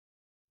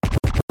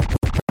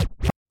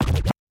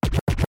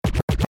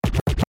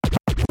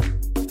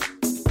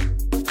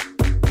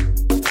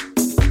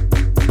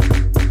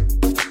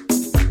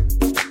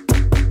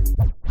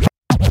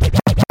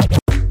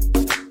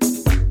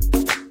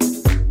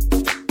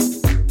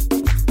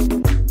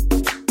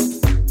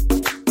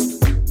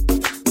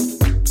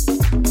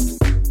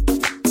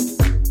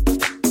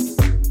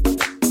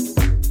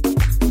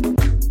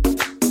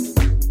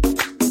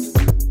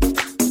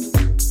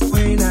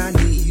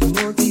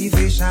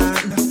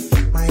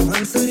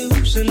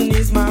Solution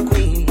is my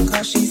queen,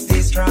 cause she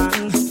stays strong.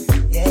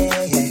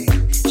 Yeah, yeah.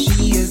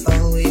 She is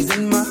always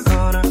in my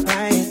corner,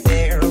 right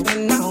there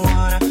when I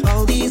wanna.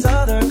 All these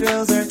other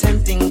girls are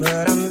tempting,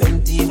 but I'm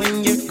empty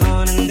when you're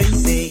gone. And they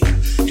say,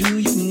 do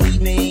you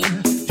need me?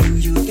 Do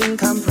you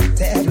think I'm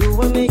pretty?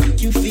 Do I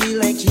make you feel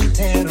like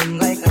cheating? I'm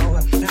like, no,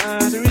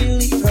 not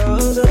really,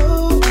 cause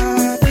oh,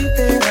 I think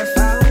that I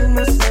found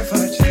myself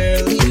a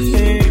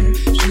cheerleader.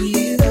 She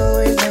is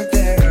always right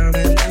there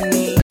when I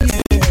need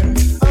her.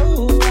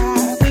 Oh,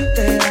 I think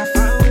that I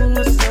found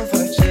myself a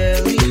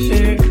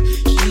cheerleader.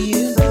 She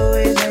is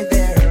always right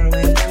there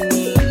when I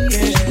need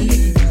her.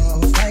 She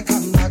walks like a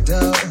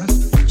model.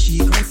 She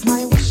grants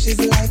my wishes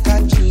like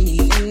a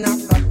genie in a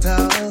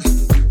bottle.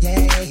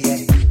 Yeah,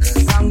 yeah,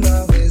 cause I'm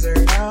the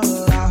wizard of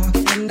love,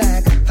 and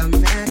I got the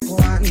Mac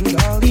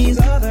 1. All these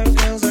other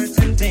girls are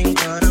tempting,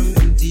 but I'm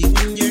empty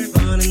when you're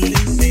gone. And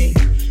they say,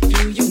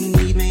 do you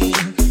need me?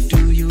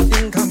 Do you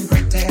think I'm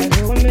pretty?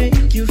 Do I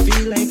make you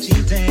feel like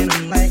cheating?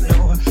 I'm like,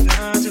 no,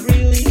 not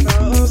really,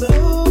 cause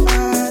oh,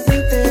 I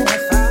think that I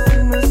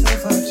found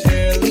myself a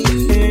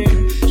cheerleader.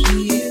 She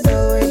is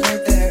always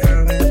right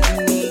there when I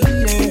need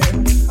her.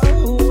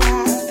 Oh, I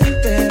think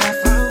that I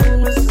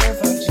found myself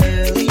a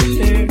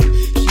cheerleader.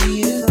 She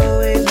is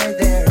always right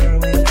there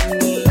when I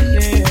need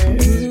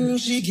her.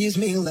 She gives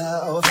me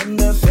love and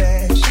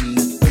affection,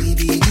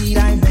 baby, need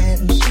I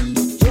mention?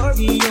 You're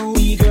the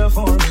only girl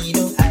for me,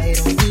 no, I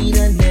don't need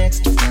a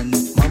next one.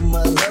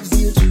 Mama loves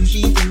you too,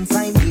 she thinks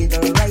I made the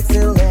right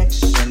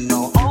selection.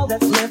 Now all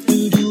that's left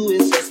to do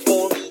is just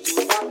for me to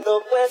want the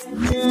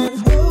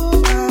question.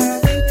 Oh, I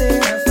think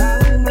that I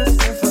found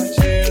myself a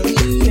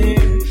cheerleader.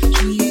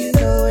 She is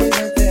always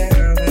right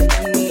there when I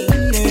need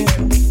her.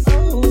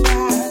 Oh,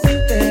 I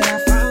think that I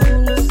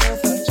found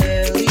myself a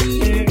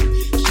cheerleader.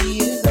 She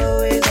is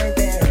always right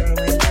there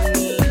when I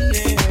need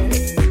her.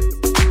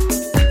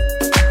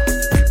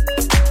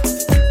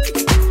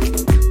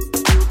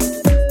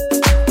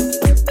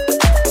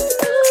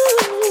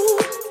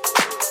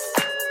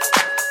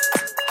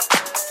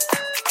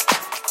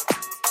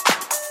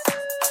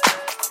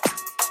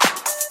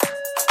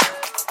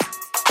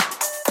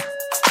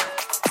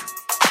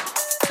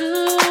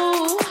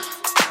 Ooh,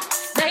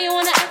 now you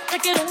wanna act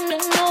like you don't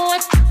know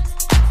what.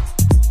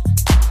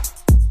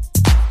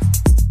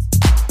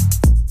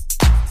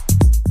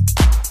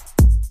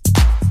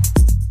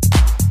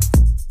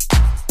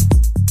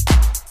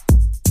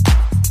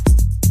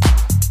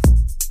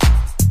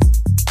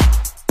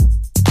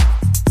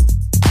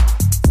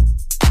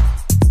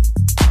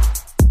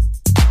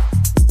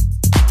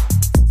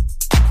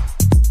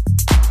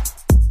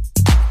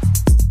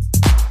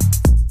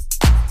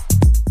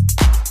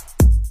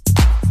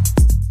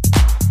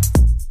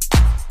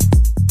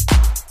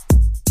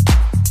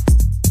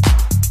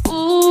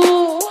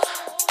 Ooh,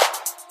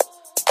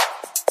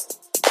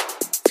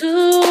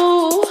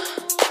 ooh,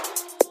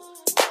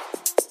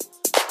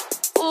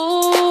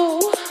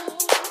 ooh,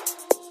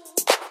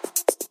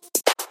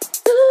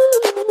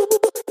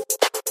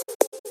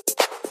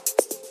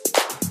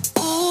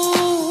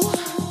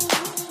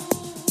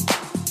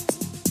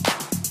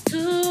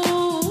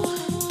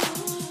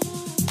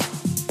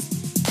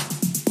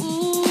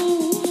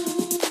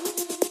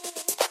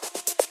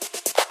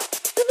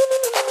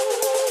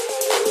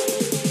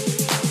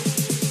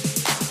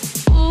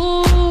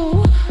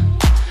 ooh.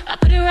 I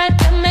put it right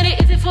there, made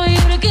it easy for you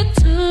to get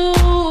to.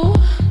 Ooh,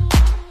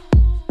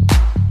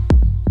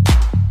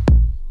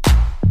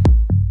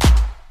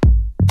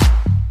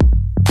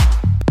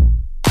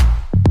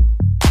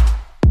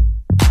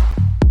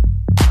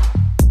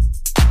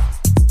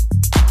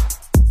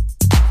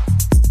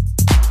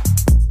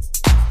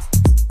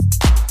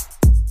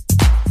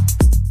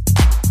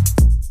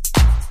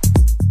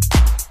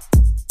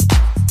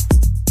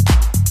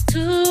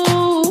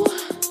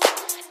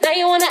 now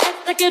you wanna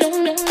act like you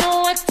don't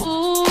know what.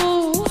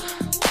 Ooh,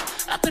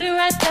 I put it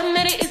right there,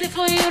 made it easy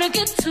for you to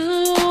get to.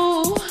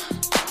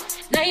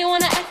 Now you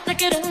wanna act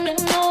like you don't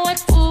know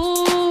what.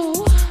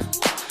 Ooh,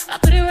 I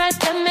put it right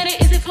there, made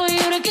it easy for you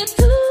to get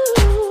to.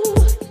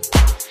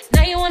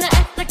 Now you wanna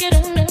act like you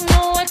don't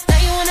know what. Now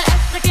you wanna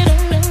act like you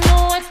don't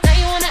know what. Now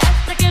you wanna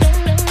act like you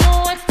don't know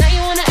what. Now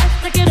you wanna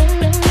act like you don't know what. Now you wanna act like you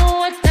don't know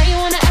what. Now you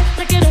wanna act like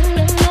you don't know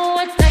what.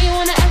 Now you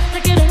wanna act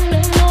like you don't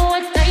know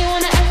what. Now you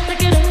wanna act like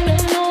you don't know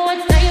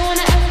what. Now you wanna act like you don't know what. Now you wanna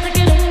act like you don't know what. Now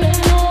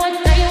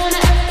you wanna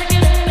act like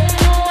you don't know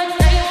what.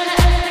 Now you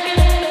wanna act like you don't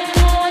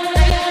know what. Now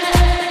you wanna act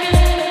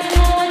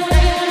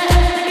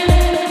like you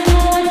don't know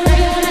what. Now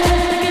you wanna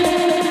act like you don't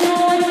know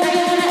what. Now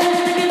you wanna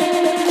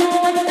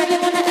act like you don't know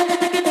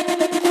what.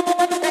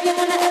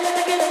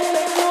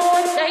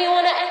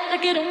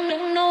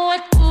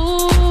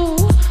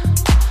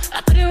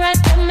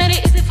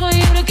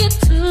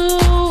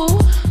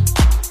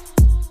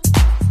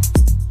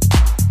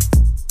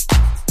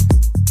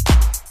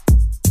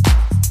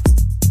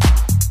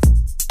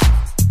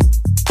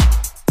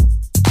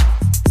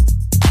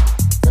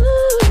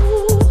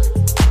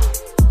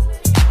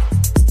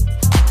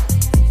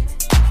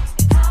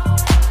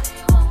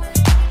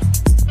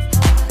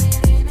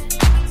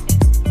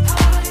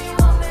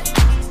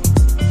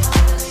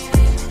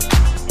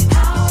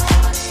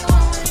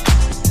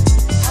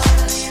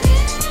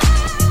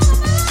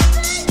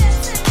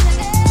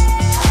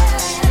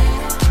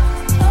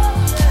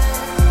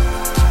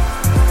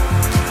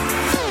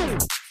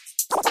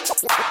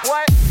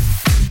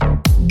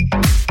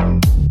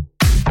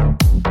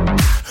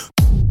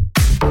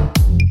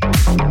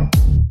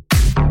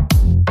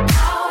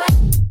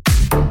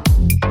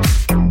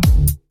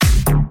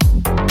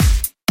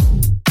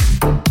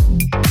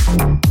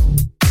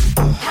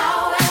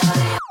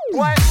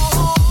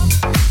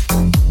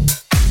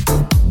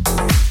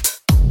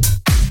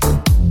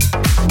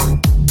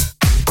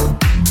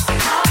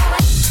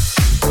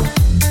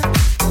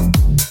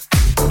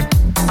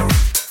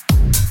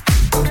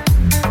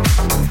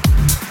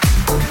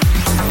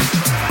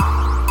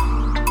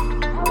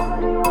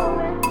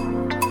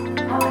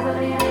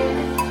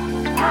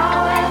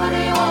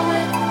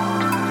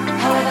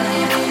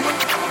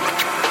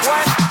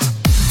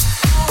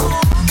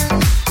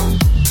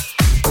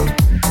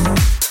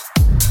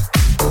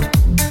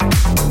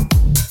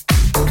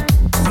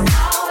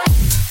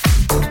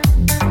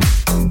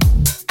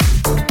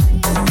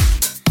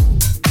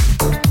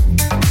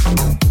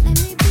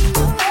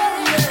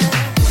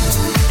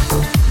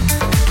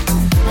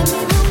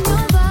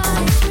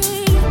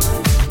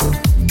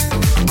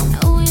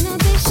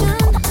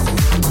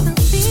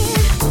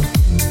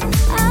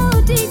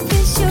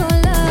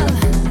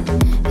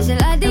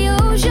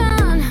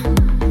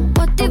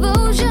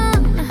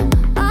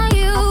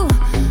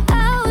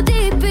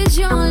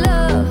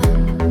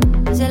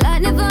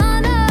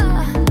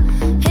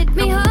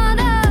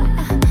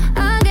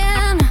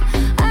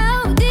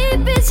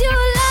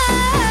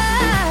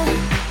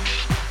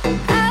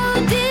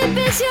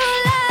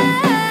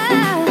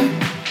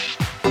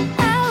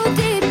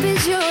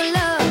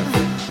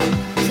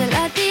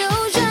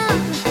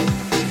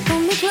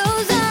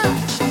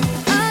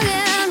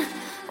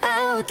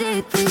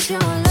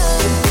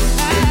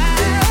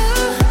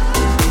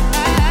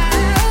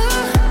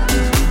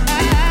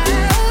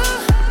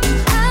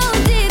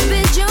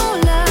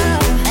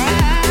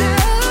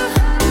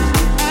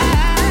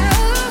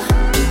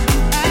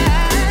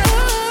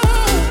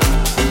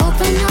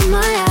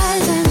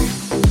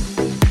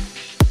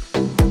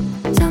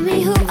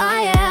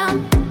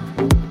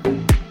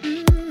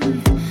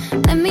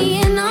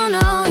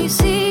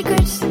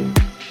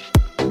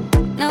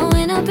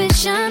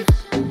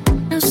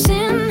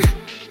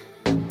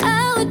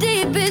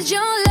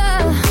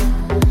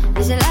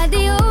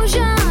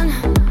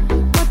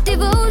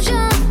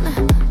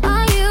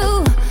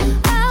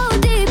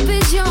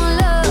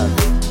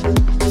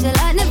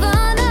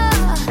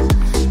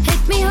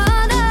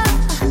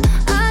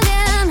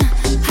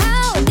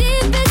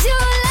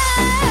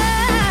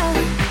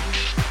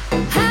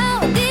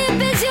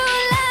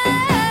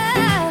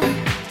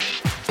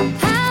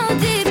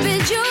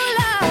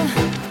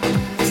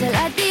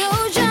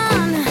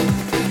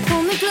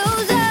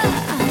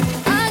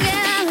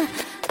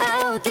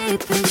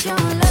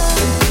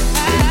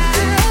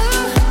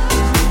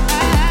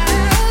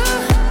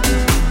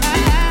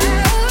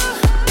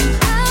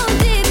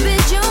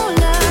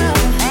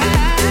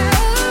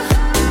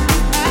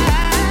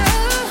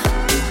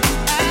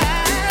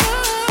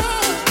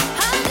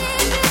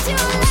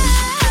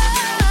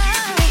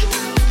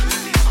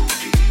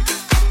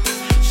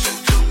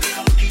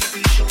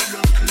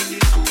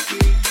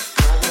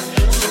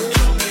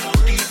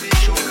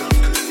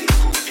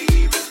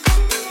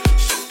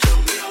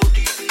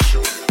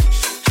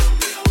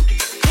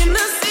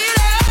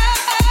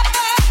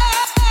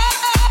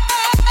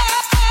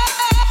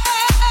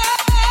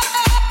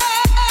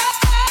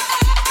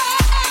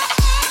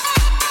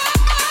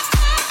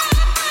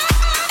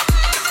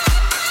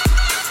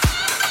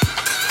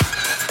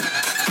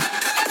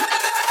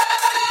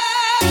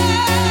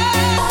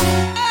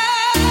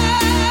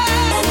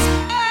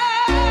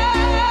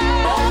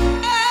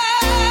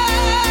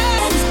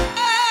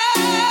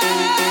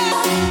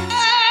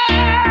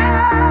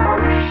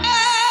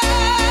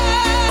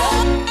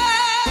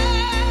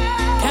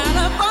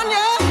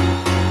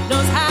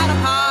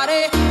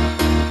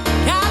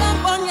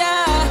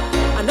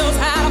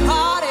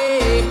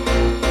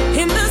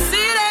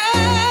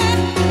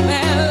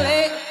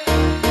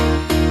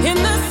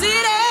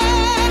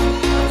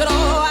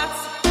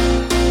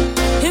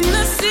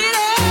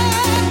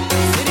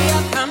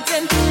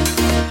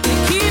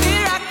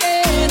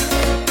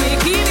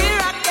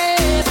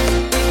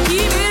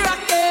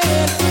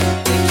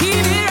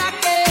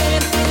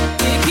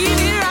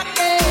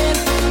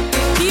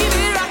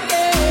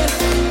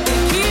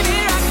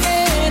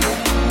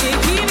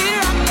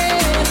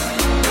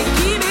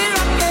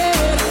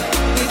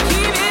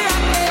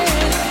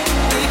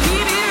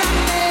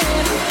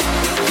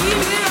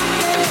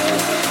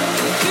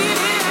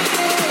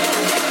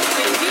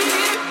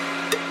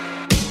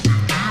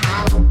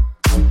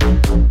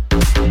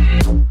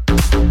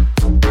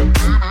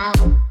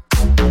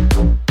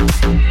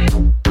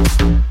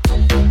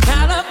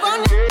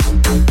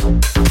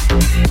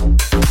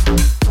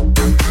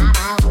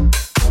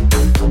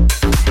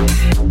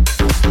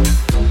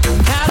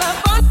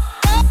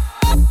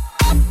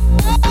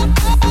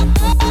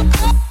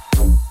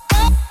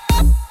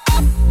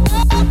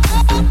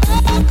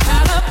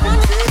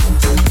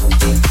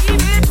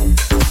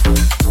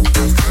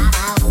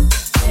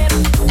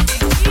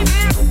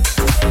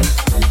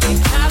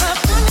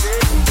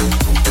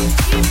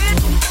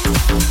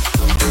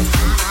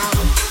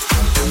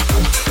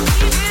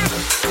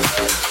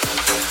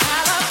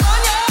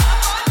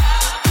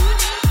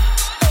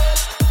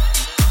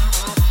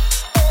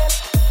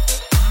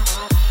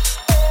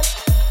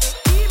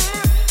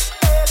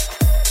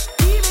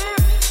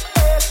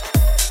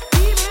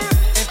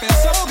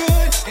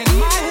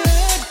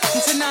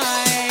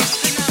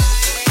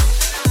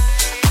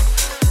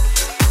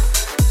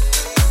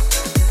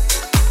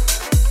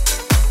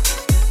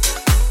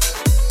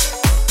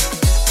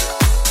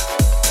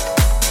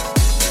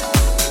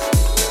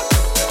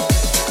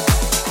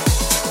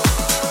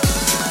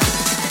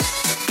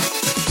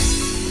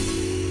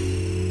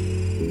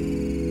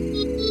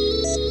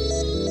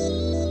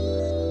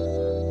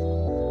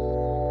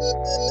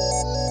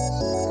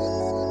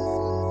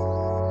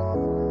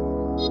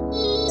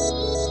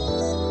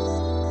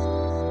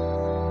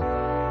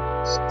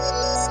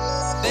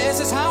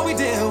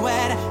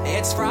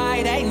 It's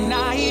Friday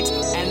night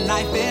and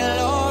I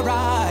feel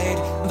alright.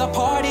 The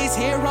party's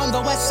here on the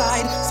west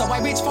side, so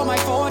I reach for my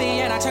 40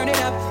 and I turn it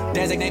up.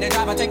 Designated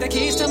driver, take the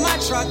keys to my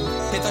truck.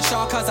 Hit the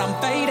shore cause I'm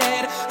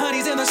faded.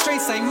 Honey's in the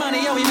streets, say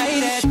money, oh we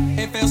made it.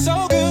 It feels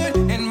so good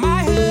in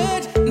my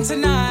hood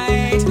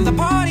tonight. The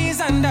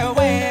party's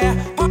underway,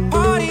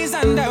 party's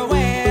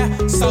underway.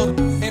 So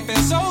it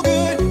feels so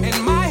good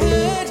in my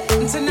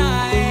hood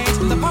tonight.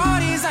 The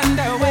party's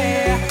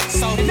underway.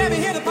 So let me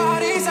hear the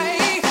party say.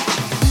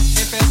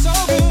 It feels so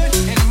good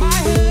in my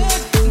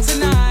hood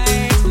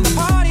tonight. The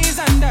party's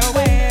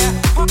underway,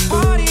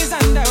 party's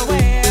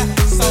underway.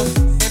 So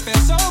it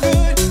feels so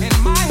good in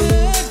my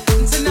hood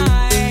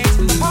tonight.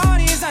 The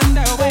party's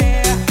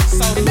underway.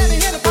 So let me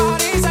hear the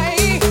party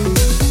say.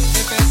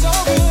 It feels so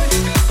good.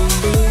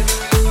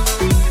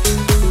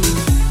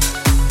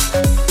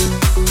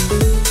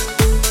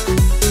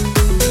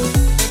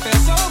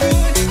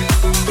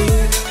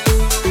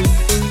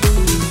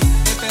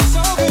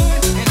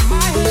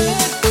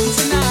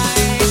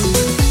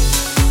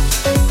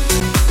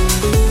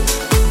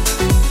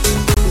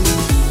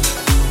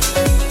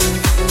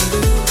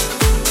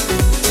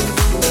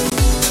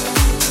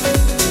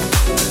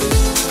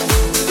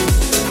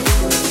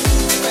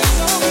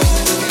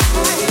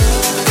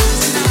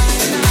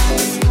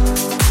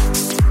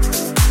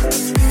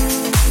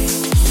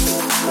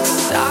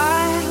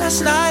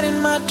 Last night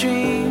in my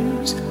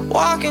dreams,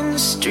 walking the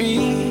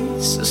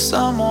streets of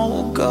some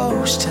old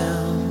ghost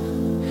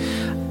town.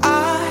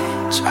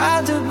 I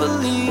tried to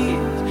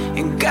believe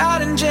in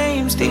God and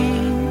James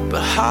Dean,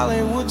 but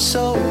Hollywood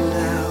sold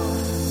out.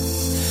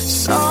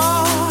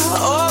 Saw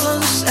all of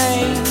the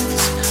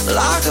saints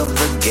lock up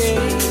the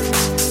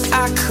gates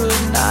I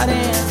could not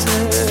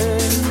enter.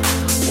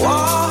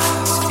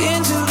 Walked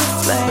into the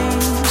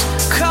flames,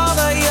 called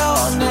out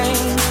your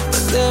name,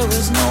 but there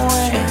was no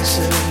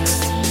answer.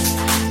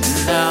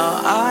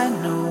 Now I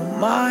know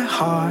my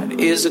heart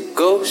is a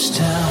ghost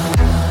town.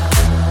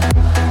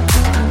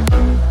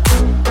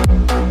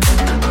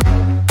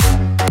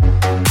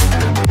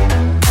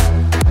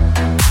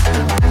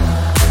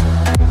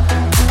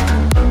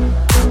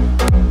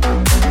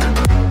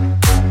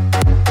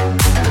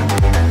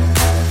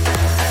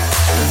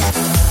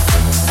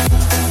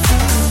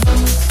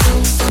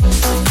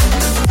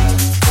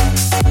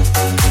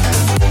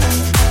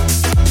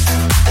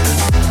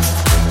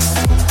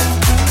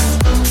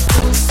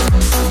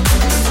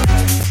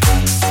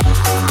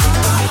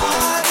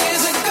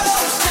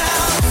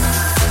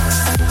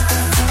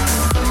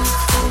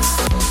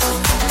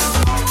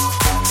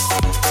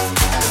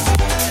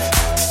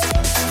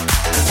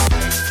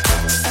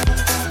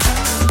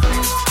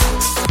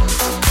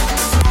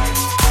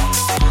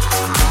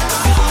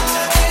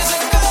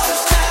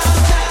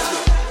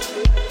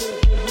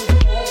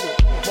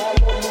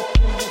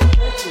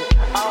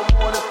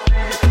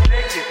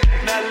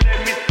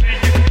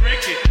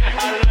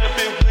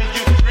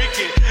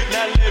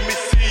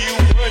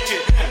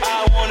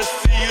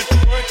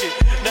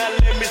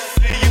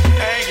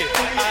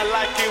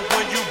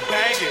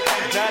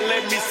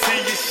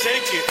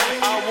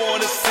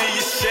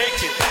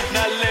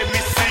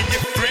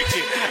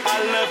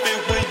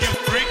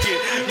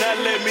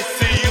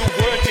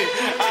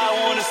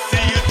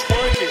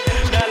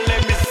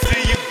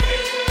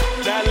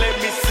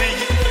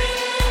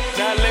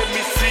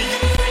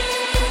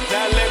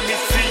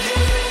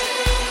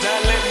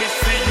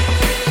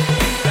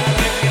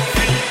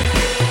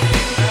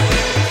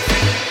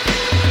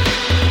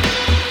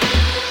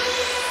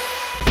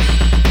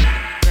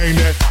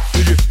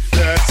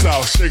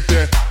 Shake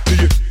that, till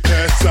you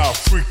pass out.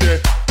 Freak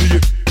that, till you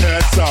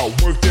pass out.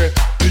 Work that,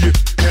 till you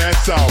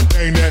pass out.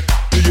 Bang that,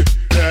 till you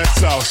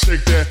pass out.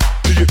 Shake that,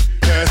 till you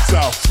pass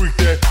out. Freak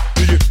that,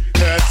 till you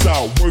pass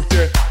out. Work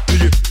that, till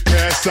you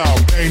pass out.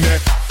 Bang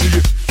that, till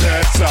you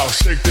pass out.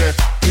 Shake that,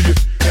 till you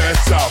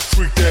pass out.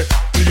 Freak that,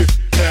 till you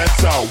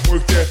pass out.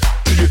 Work that,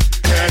 till you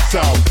pass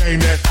out. Bang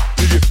that,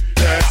 till you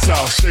pass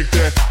out. Shake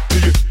that,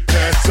 till you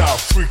pass out.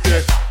 Freak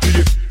that, till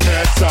you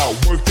pass out.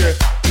 Work that,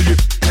 till you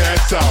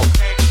pass out.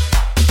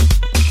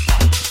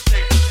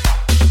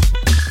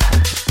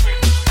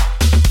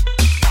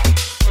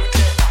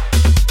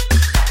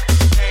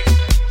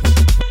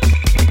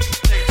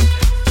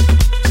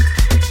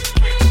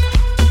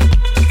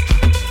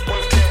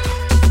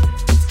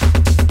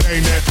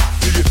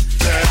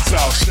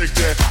 Shake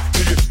that,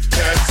 till you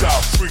pass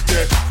out. Freak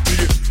that, till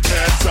you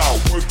pass out.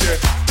 Work that,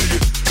 till you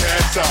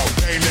pass out.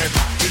 Bang that,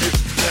 till you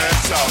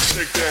pass out.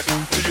 Shake that,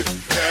 till you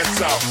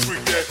pass out.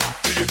 Freak that,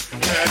 till you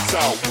pass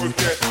out. Work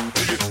that,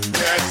 till you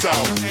pass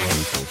out.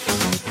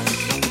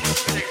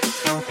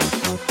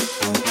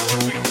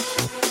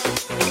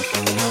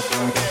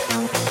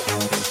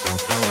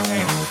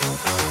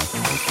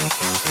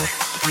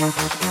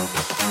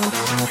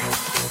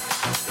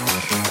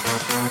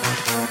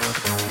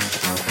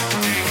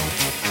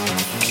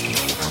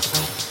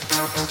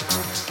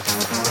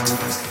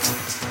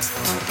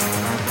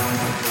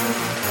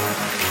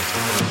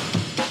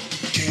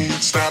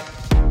 Can't stop.